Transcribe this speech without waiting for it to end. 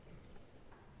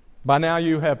By now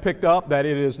you have picked up that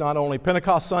it is not only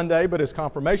Pentecost Sunday, but it's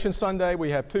Confirmation Sunday. We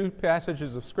have two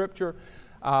passages of Scripture.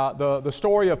 The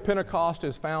story of Pentecost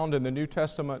is found in the New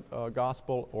Testament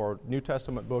Gospel or New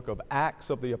Testament book of Acts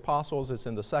of the Apostles. It's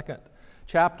in the second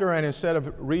chapter, and instead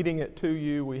of reading it to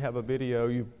you, we have a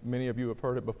video. Many of you have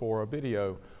heard it before, a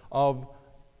video of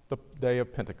the day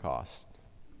of Pentecost.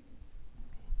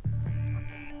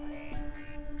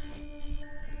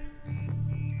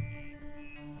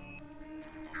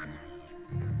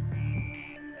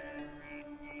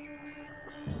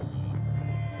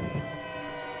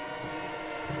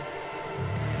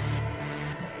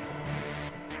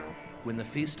 When the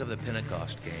feast of the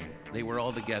Pentecost came, they were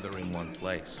all together in one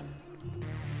place.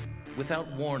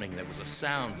 Without warning, there was a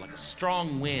sound like a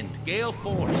strong wind, gale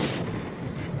force.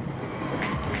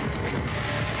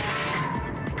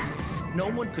 No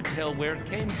one could tell where it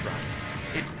came from.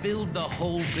 It filled the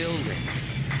whole building.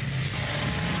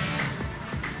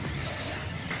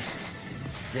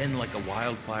 Then, like a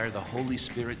wildfire, the Holy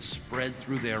Spirit spread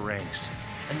through their ranks,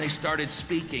 and they started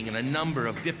speaking in a number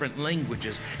of different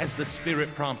languages as the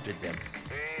Spirit prompted them.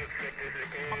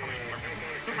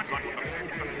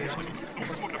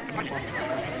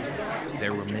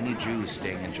 There were many Jews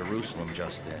staying in Jerusalem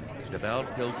just then,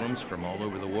 devout pilgrims from all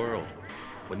over the world.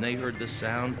 When they heard the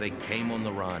sound, they came on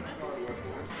the run.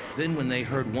 Then when they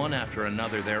heard one after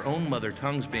another their own mother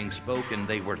tongues being spoken,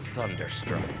 they were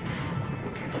thunderstruck.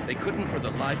 They couldn't for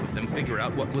the life of them figure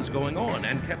out what was going on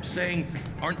and kept saying,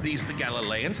 "Aren't these the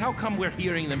Galileans? How come we're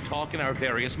hearing them talk in our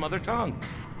various mother tongues?"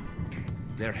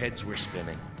 Their heads were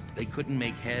spinning. They couldn't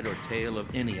make head or tail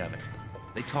of any of it.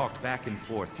 They talked back and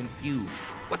forth, confused.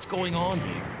 What's going on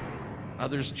here?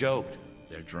 Others joked,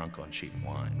 they're drunk on cheap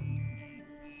wine.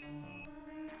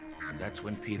 And that's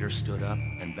when Peter stood up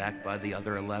and, backed by the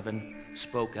other 11,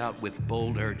 spoke out with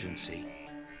bold urgency.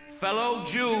 "Fellow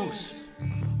Jews,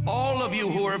 all of you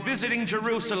who are visiting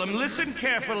Jerusalem, listen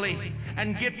carefully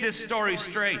and get this story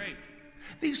straight.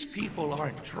 These people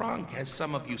aren't drunk, as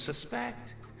some of you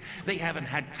suspect. They haven't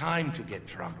had time to get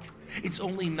drunk. It's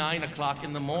only 9 o'clock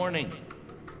in the morning.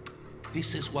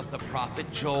 This is what the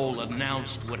prophet Joel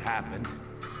announced would happen.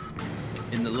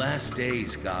 In the last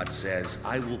days, God says,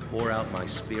 I will pour out my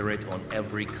Spirit on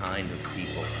every kind of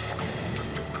people.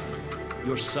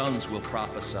 Your sons will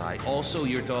prophesy, also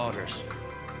your daughters.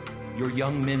 Your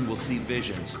young men will see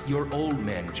visions, your old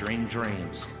men dream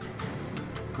dreams.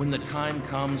 When the time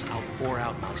comes, I'll pour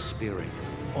out my Spirit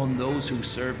on those who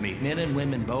serve me, men and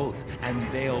women both, and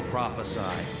they'll prophesy.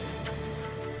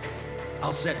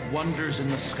 I'll set wonders in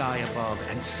the sky above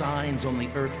and signs on the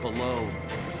earth below.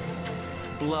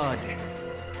 Blood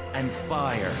and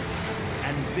fire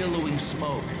and billowing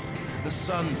smoke. The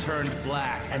sun turned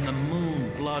black and the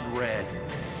moon blood red.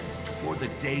 Before the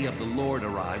day of the Lord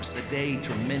arrives, the day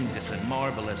tremendous and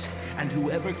marvelous, and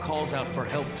whoever calls out for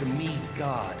help to me,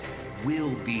 God,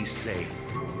 will be saved."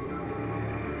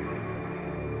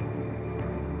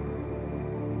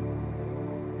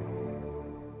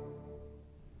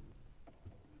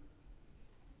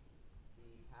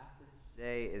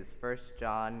 Today is 1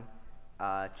 John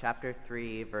chapter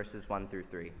 3, verses 1 through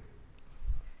 3.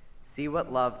 See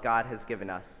what love God has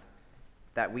given us,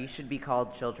 that we should be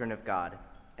called children of God,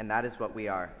 and that is what we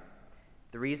are.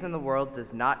 The reason the world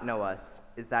does not know us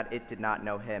is that it did not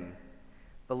know him.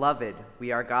 Beloved,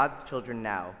 we are God's children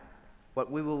now.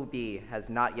 What we will be has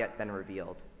not yet been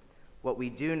revealed. What we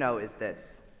do know is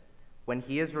this: when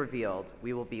he is revealed,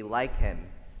 we will be like him,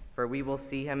 for we will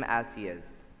see him as he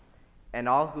is. And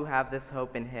all who have this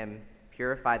hope in him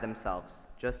purify themselves,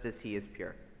 just as he is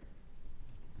pure.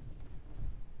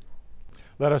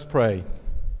 Let us pray.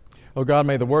 O God,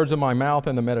 may the words of my mouth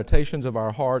and the meditations of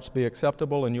our hearts be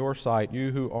acceptable in your sight,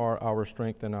 you who are our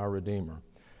strength and our Redeemer.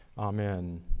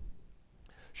 Amen.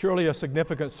 Surely a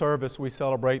significant service we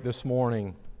celebrate this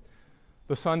morning.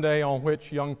 The Sunday on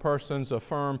which young persons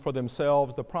affirm for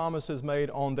themselves the promises made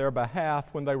on their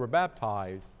behalf when they were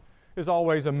baptized is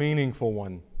always a meaningful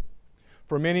one.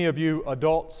 For many of you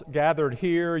adults gathered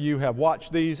here, you have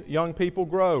watched these young people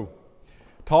grow,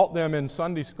 taught them in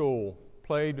Sunday school,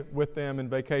 played with them in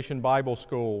vacation Bible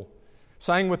school,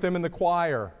 sang with them in the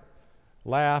choir,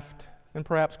 laughed, and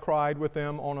perhaps cried with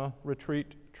them on a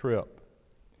retreat trip.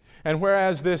 And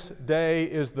whereas this day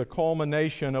is the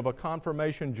culmination of a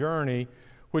confirmation journey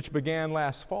which began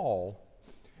last fall,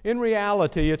 in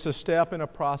reality it's a step in a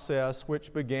process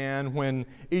which began when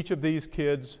each of these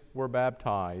kids were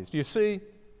baptized. You see,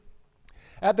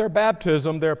 at their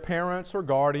baptism, their parents or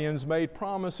guardians made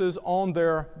promises on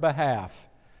their behalf.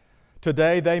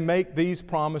 Today, they make these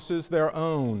promises their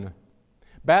own.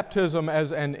 Baptism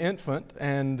as an infant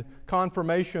and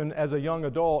confirmation as a young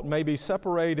adult may be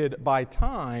separated by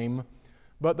time,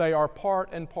 but they are part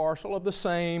and parcel of the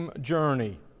same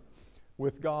journey,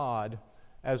 with God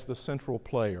as the central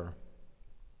player.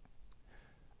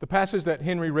 The passage that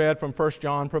Henry read from 1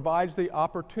 John provides the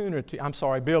opportunity,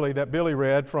 Billy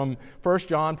read from 1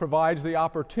 John provides the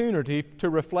opportunity to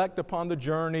reflect upon the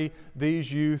journey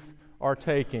these youth are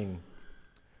taking.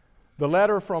 The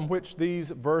letter from which these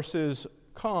verses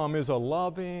come is a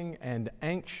loving and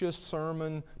anxious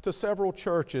sermon to several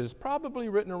churches, probably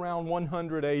written around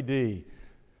 100 AD.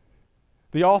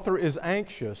 The author is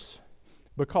anxious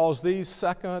because these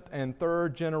second and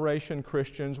third generation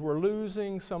Christians were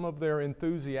losing some of their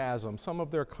enthusiasm, some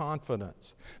of their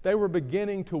confidence. They were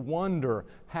beginning to wonder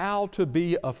how to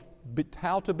be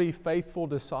faithful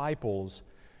disciples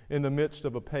in the midst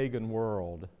of a pagan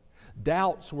world.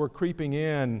 Doubts were creeping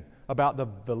in about the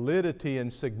validity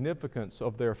and significance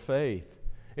of their faith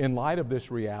in light of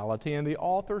this reality, and the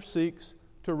author seeks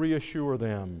to reassure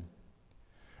them.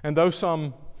 And though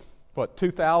some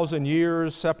 2,000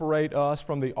 years separate us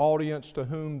from the audience to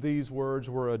whom these words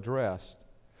were addressed,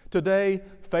 today,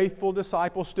 faithful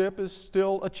discipleship is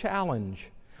still a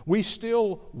challenge. We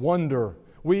still wonder.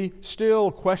 We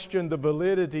still question the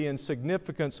validity and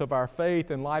significance of our faith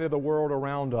in light of the world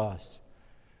around us.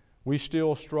 We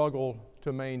still struggle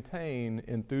to maintain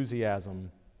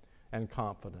enthusiasm and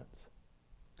confidence.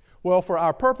 Well, for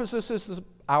our purposes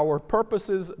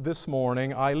this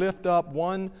morning, I lift up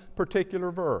one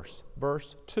particular verse,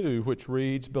 verse 2, which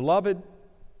reads, "Beloved,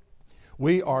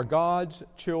 we are God's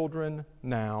children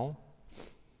now.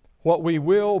 What we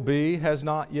will be has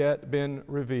not yet been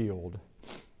revealed.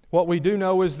 What we do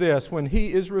know is this: when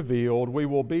He is revealed, we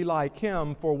will be like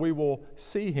Him, for we will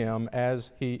see Him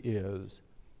as He is."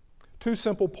 Two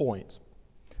simple points,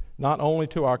 not only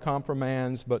to our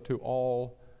confirmands, but to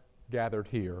all gathered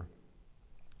here.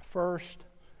 First,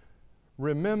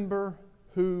 remember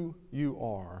who you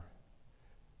are.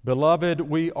 Beloved,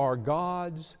 we are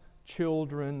God's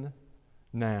children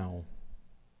now.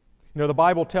 You know, the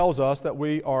Bible tells us that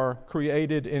we are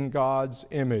created in God's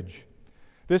image.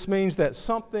 This means that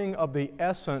something of the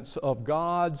essence of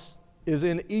God's is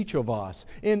in each of us.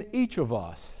 In each of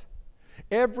us.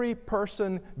 Every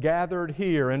person gathered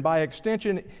here, and by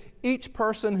extension, each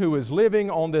person who is living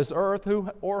on this earth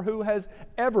who has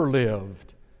ever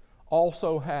lived,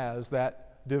 also has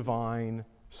that divine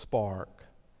spark.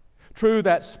 True,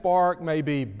 that spark may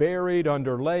be buried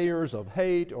under layers of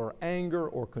hate or anger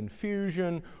or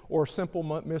confusion or simple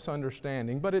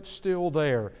misunderstanding, but it's still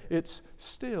there. It's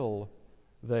still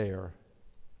there.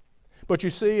 But you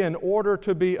see, in order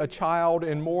to be a child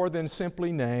in more than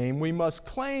simply name, we must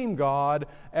claim God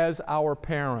as our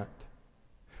parent.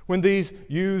 When these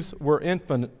young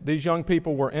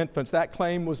people were infants, that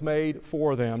claim was made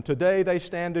for them. Today they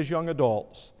stand as young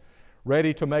adults,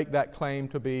 ready to make that claim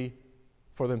to be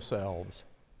for themselves.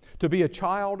 To be a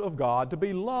child of God, to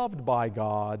be loved by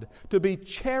God, to be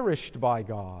cherished by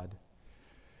God,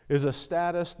 is a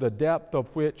status the depth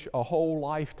of which a whole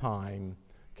lifetime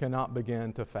cannot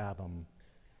begin to fathom.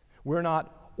 We're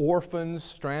not orphans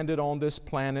stranded on this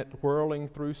planet whirling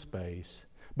through space,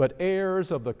 but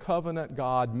heirs of the covenant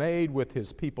God made with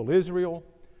His people Israel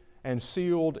and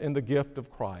sealed in the gift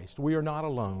of Christ. We are not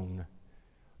alone.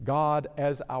 God,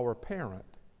 as our parent,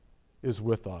 is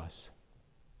with us.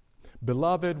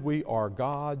 Beloved, we are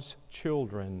God's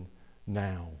children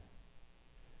now.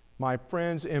 My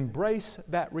friends, embrace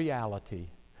that reality.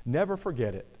 Never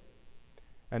forget it.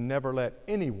 And never let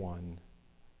anyone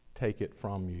take it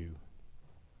from you.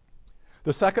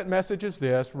 The second message is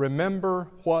this: remember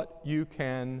what you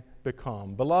can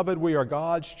become. Beloved, we are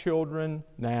God's children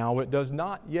now. It does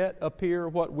not yet appear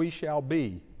what we shall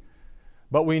be.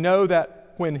 But we know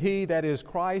that when He, that is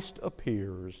Christ,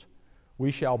 appears,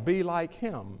 we shall be like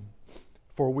Him,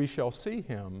 for we shall see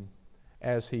Him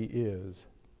as He is.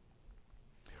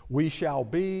 We shall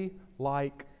be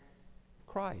like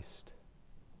Christ.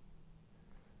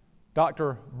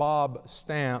 Dr. Bob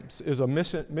Stamps is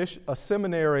a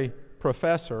seminary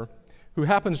professor who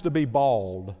happens to be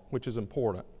bald, which is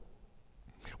important.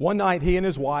 One night he and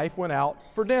his wife went out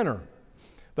for dinner.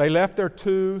 They left their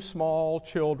two small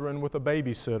children with a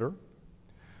babysitter.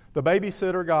 The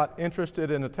babysitter got interested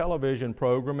in a television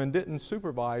program and didn't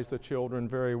supervise the children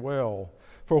very well.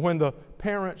 For when the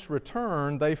parents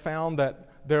returned, they found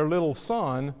that their little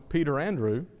son, Peter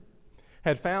Andrew,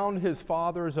 had found his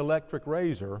father's electric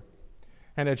razor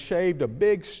and had shaved a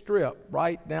big strip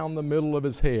right down the middle of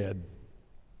his head.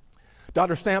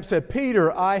 Dr. Stamp said,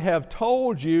 "Peter, I have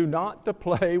told you not to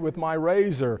play with my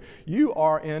razor. You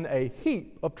are in a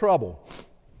heap of trouble."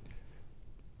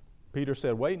 Peter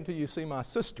said, "Wait until you see my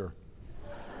sister."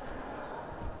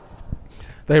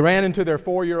 They ran into their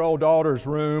 4-year-old daughter's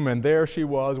room, and there she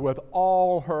was with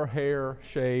all her hair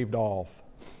shaved off.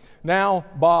 Now,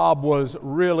 Bob was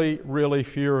really, really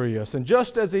furious, and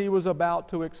just as he was about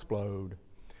to explode,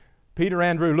 Peter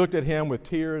Andrew looked at him with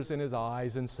tears in his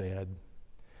eyes and said,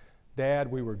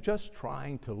 "Dad, we were just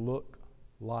trying to look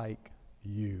like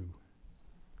you."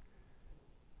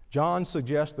 John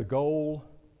suggests the goal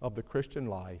of the Christian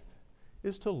life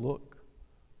is to look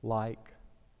like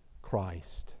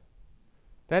Christ.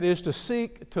 That is to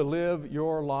seek to live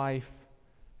your life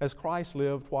as Christ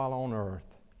lived while on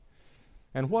earth.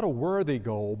 And what a worthy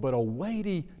goal, but a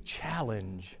weighty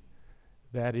challenge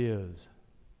that is.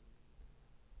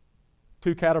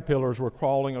 2 caterpillars were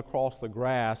crawling across the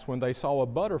grass when they saw a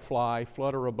butterfly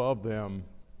flutter above them.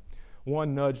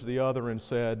 One nudged the other and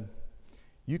said,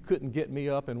 "You couldn't get me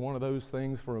up in one of those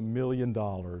things for $1 million.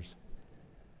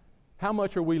 How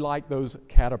much are we like those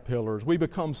caterpillars? We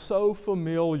become so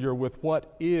familiar with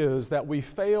what is that we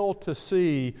fail to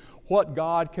see what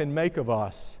God can make of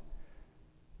us.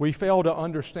 We fail to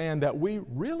understand that we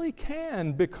really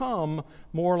can become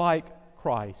more like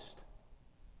Christ.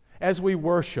 As we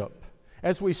worship,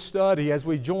 as we study, as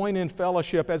we join in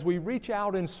fellowship, as we reach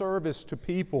out in service to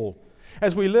people,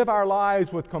 as we live our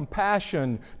lives with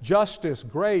compassion, justice,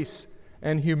 grace,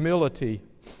 and humility,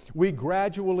 we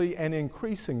gradually and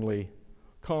increasingly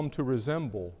come to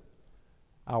resemble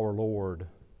our Lord.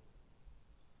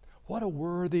 What a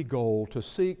worthy goal to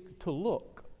seek to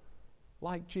look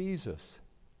like Jesus.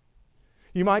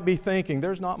 You might be thinking,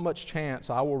 there's not much chance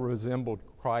I will resemble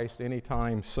Christ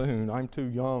anytime soon. I'm too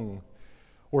young,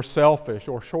 or selfish,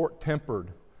 or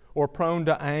short-tempered, or prone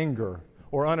to anger,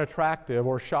 or unattractive,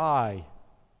 or shy.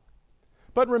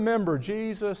 But remember,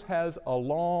 Jesus has a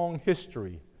long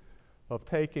history of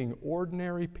taking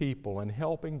ordinary people and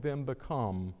helping them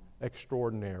become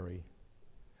extraordinary.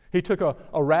 He took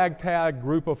a ragtag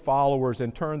group of followers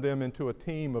and turned them into a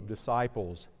team of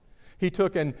disciples. He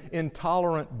took an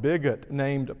intolerant bigot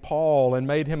named Paul and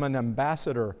made him an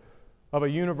ambassador of a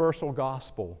universal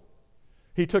gospel.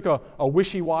 He took a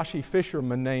wishy-washy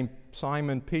fisherman named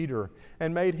Simon Peter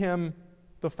and made him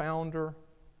the founder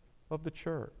of the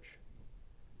church.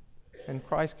 And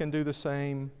Christ can do the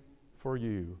same for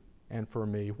you and for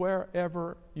me,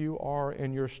 wherever you are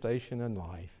in your station in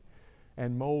life,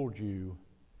 and mold you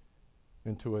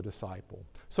into a disciple.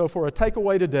 So for a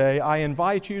takeaway today, I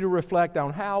invite you to reflect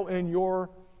on how in your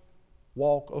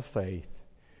walk of faith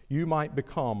you might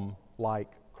become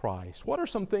like Christ. What are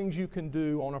some things you can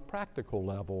do on a practical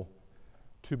level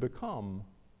to become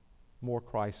more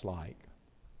Christ-like?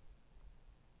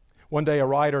 One day a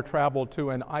writer traveled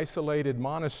to an isolated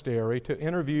monastery to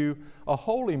interview a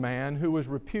holy man who was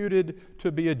reputed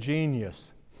to be a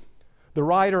genius. The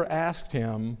writer asked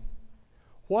him,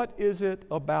 "What is it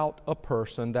about a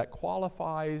person that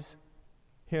qualifies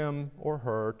him or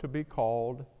her to be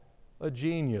called a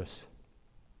genius?"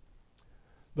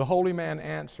 The holy man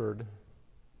answered,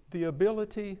 "The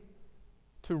ability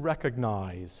to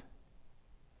recognize."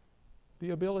 "The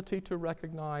ability to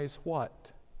recognize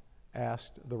what?"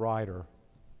 asked the writer.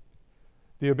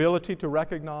 "The ability to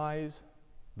recognize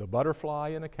the butterfly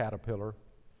in a caterpillar,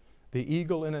 the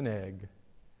eagle in an egg,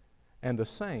 and the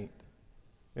saint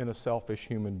in a selfish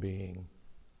human being."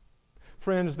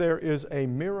 Friends, there is a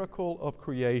miracle of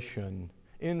creation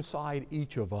inside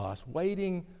each of us,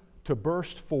 waiting to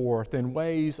burst forth in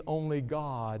ways only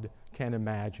God can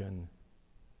imagine.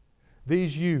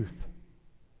 These youth,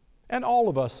 and all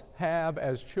of us have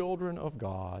as children of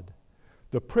God,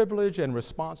 the privilege and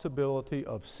responsibility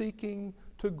of seeking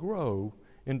to grow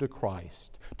into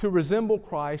Christ, to resemble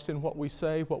Christ in what we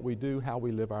say, what we do, how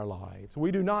we live our lives. We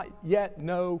do not yet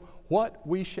know what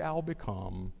we shall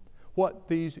become, what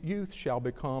these youth shall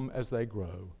become as they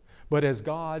grow. But as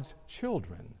God's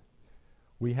children,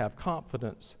 we have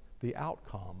confidence the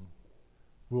outcome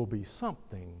will be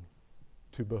something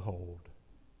to behold.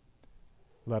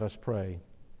 Let us pray.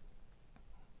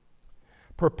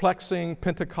 Perplexing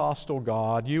Pentecostal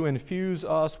God, you infuse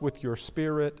us with your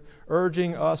Spirit,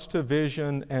 urging us to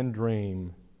vision and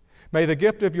dream. May the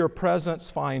gift of your presence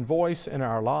find voice in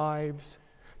our lives,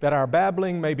 that our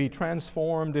babbling may be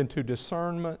transformed into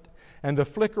discernment, and the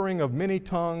flickering of many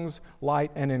tongues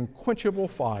light an unquenchable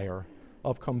fire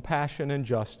of compassion and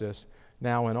justice,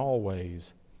 now and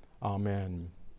always. Amen.